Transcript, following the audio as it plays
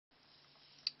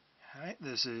Alright,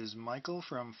 this is Michael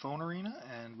from PhoneArena,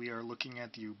 and we are looking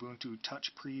at the Ubuntu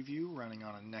Touch preview running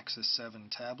on a Nexus 7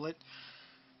 tablet.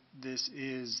 This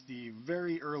is the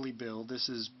very early build. This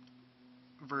is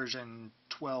version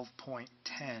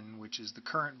 12.10, which is the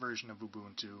current version of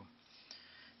Ubuntu.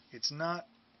 It's not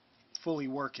fully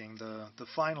working. The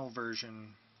final version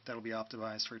that will be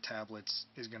optimized for tablets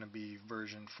is going to be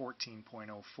version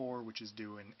 14.04, which is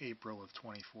due in April of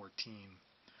 2014.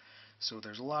 So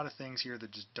there's a lot of things here that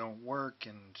just don't work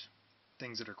and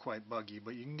things that are quite buggy,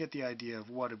 but you can get the idea of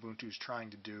what Ubuntu is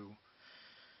trying to do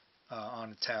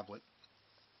on a tablet.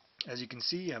 As you can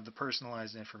see, you have the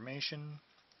personalized information.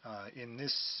 In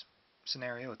this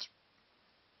scenario, it's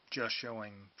just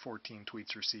showing 14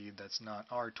 tweets received. That's not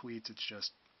our tweets, it's just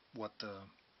what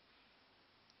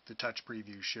the touch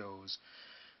preview shows.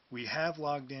 We have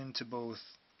logged into both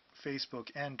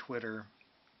Facebook and Twitter,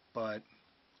 but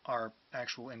our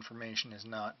actual information is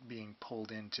not being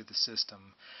pulled into the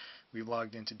system. We've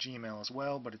logged into Gmail as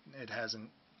well, but it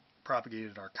hasn't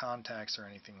propagated our contacts or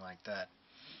anything like that.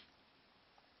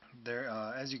 There,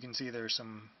 as you can see, there's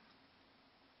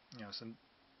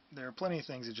there are plenty of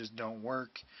things that just don't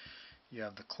work. You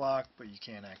have the clock, but you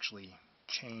can't actually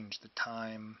change the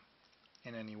time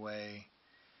in any way.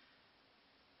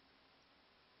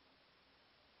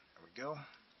 There we go.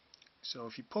 So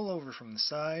if you pull over from the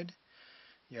side,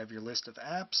 you have your list of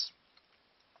apps.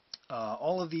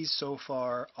 All of these so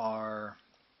far are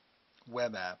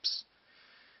web apps.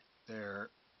 There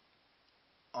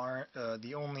aren't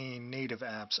the only native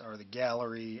apps are the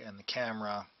gallery and the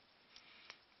camera,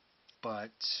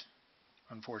 but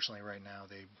unfortunately right now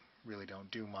they really don't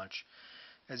do much.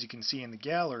 As you can see in the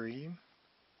gallery,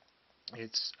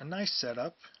 it's a nice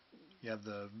setup. You have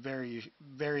the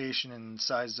variation in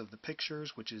size of the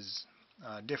pictures, which is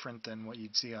different than what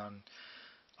you'd see on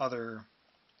other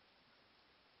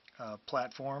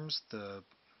platforms. The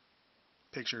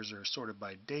pictures are sorted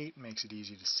by date, makes it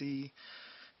easy to see.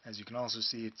 As you can also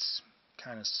see, it's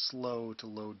kind of slow to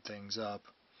load things up.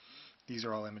 These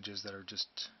are all images that are just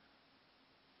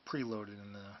preloaded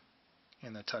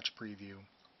in the touch preview.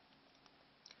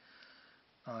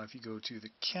 If you go to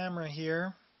the camera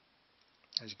here,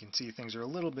 as you can see, things are a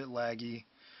little bit laggy,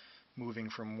 moving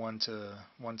from one to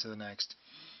the next.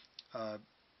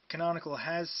 Canonical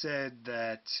has said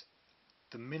that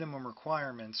the minimum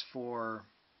requirements for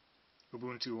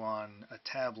Ubuntu on a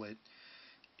tablet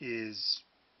is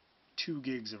 2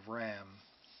 gigs of RAM.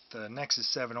 The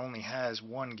Nexus 7 only has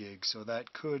 1 gig, so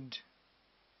that could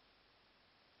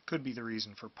be the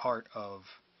reason for part of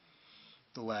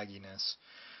the lagginess.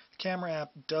 The camera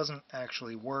app doesn't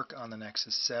actually work on the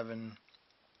Nexus 7.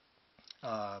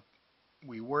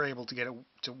 We were able to get it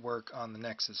to work on the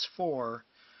Nexus 4,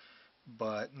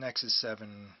 but Nexus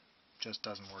 7 just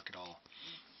doesn't work at all.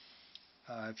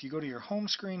 If you go to your home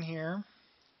screen here,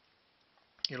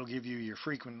 it'll give you your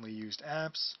frequently used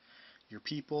apps, your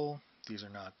people. These are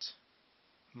not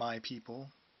my people,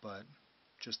 but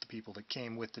just the people that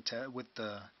came with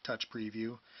the touch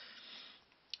preview.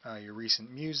 Your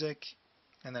recent music,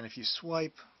 and then if you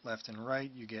swipe left and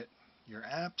right, you get your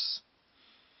apps.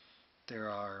 There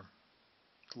are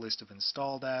the list of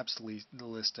installed apps, the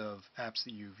list of apps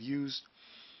that you've used,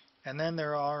 and then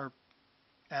there are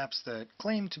apps that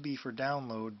claim to be for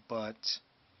download, but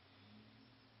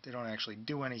they don't actually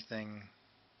do anything,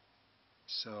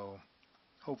 so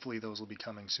hopefully those will be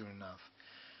coming soon enough.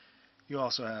 You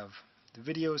also have the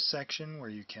videos section where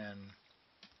you can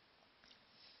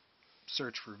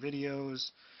search for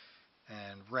videos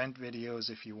and rent videos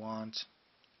if you want.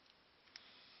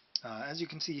 As you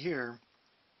can see here,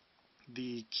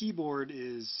 the keyboard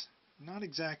is not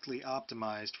exactly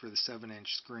optimized for the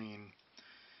 7-inch screen.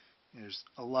 There's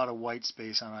a lot of white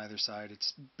space on either side.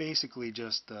 It's basically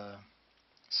just the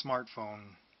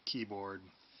smartphone keyboard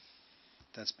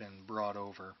that's been brought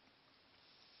over.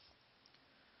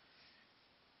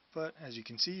 But as you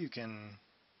can see,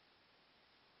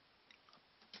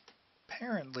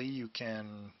 apparently you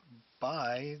can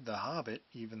buy The Hobbit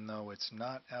even though it's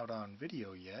not out on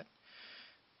video yet.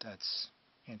 That's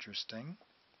interesting.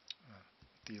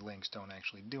 The links don't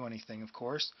actually do anything, of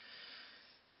course.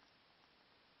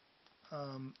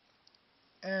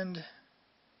 And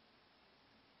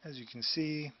as you can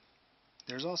see,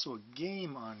 there's also a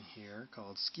game on here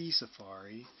called Ski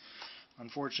Safari.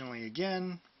 Unfortunately,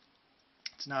 again,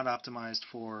 it's not optimized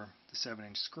for the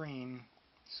 7-inch screen,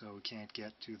 so we can't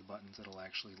get to the buttons that'll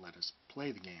actually let us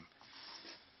play the game.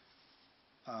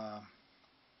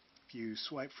 If you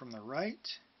swipe from the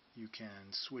right, you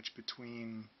can switch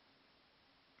between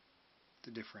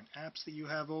the different apps that you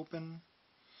have open.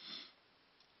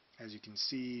 As you can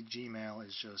see, Gmail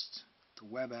is just a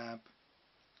web app.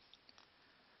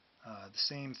 The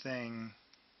same thing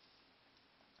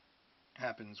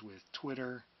happens with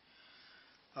Twitter.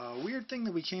 A weird thing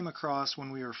that we came across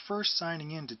when we were first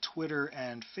signing in to Twitter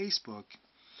and Facebook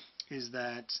is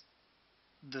that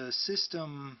the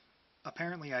system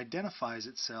apparently identifies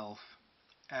itself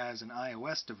as an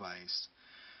iOS device.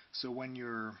 So when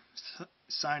you're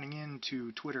signing in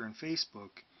to Twitter and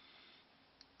Facebook,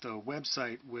 the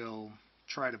website will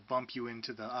try to bump you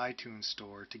into the iTunes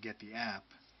store to get the app,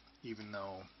 even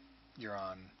though you're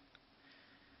on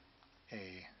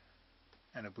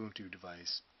an Ubuntu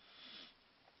device.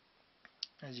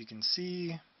 As you can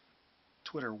see,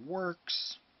 Twitter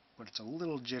works, but it's a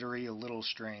little jittery, a little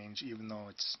strange, even though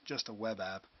it's just a web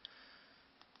app.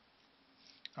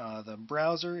 The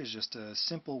browser is just a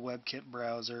simple WebKit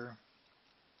browser.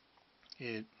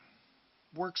 It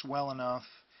works well enough.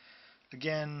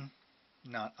 Again,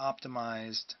 not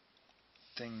optimized.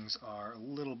 Things are a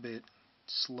little bit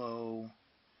slow.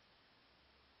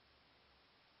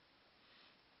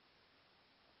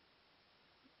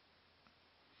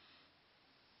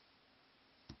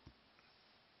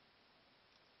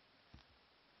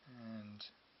 And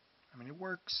I mean, it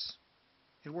works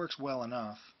well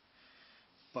enough,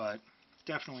 but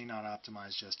definitely not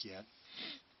optimized just yet.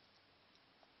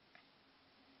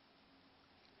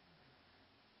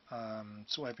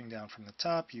 Swiping down from the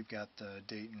top, you've got the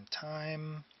date and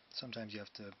time. Sometimes you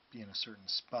have to be in a certain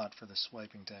spot for the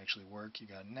swiping to actually work. You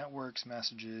got networks,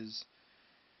 messages.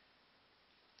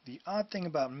 The odd thing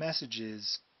about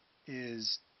messages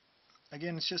is,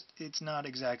 again, it's not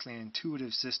exactly an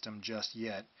intuitive system just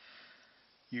yet.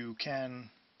 You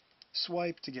can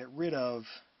swipe to get rid of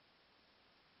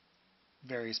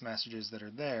various messages that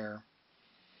are there,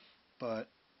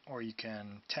 or you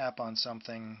can tap on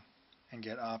something and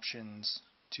get options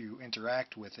to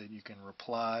interact with it. You can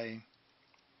reply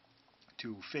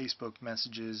to Facebook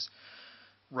messages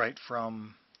right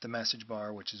from the message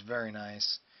bar, which is very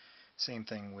nice. Same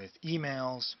thing with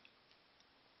emails,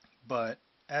 but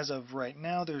as of right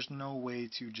now, there's no way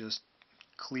to just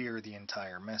clear the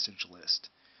entire message list.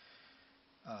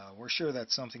 We're sure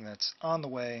that's something that's on the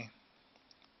way,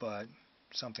 but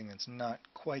something that's not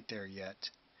quite there yet.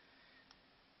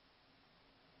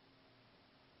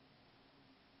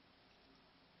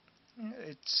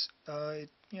 It's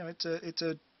it's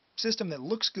a system that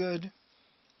looks good,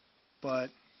 but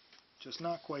just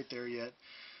not quite there yet.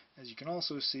 As you can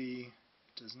also see,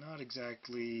 it does not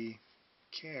exactly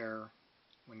care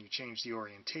when you change the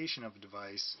orientation of a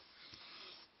device.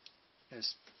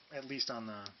 At least on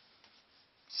the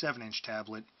 7-inch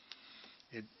tablet,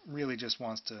 it really just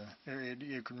wants to.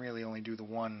 It can really only do the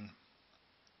one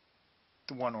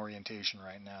orientation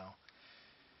right now.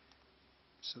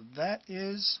 So that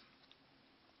is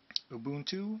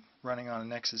Ubuntu running on a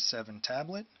Nexus 7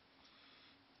 tablet.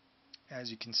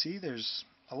 As you can see, there's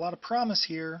a lot of promise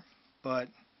here, but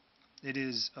it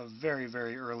is a very,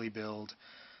 very early build.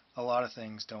 A lot of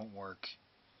things don't work.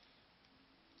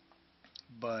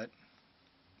 But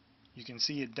you can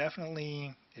see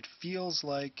it feels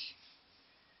like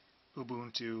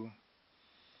Ubuntu.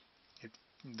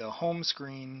 The home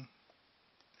screen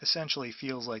essentially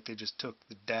feels like they just took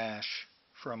the dash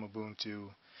from Ubuntu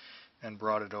and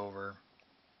brought it over.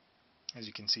 As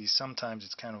you can see, sometimes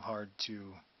it's kind of hard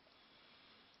to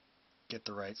get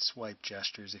the right swipe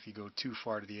gestures. If you go too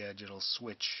far to the edge, it'll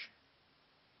switch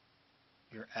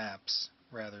your apps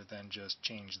rather than just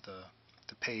change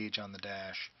the page on the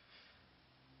dash.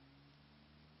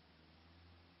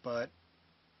 But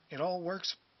it all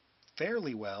works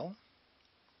fairly well,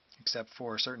 except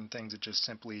for certain things that just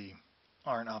simply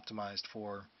aren't optimized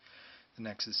for the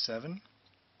Nexus 7.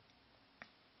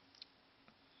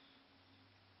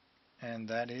 And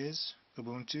that is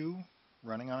Ubuntu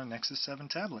running on a Nexus 7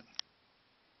 tablet.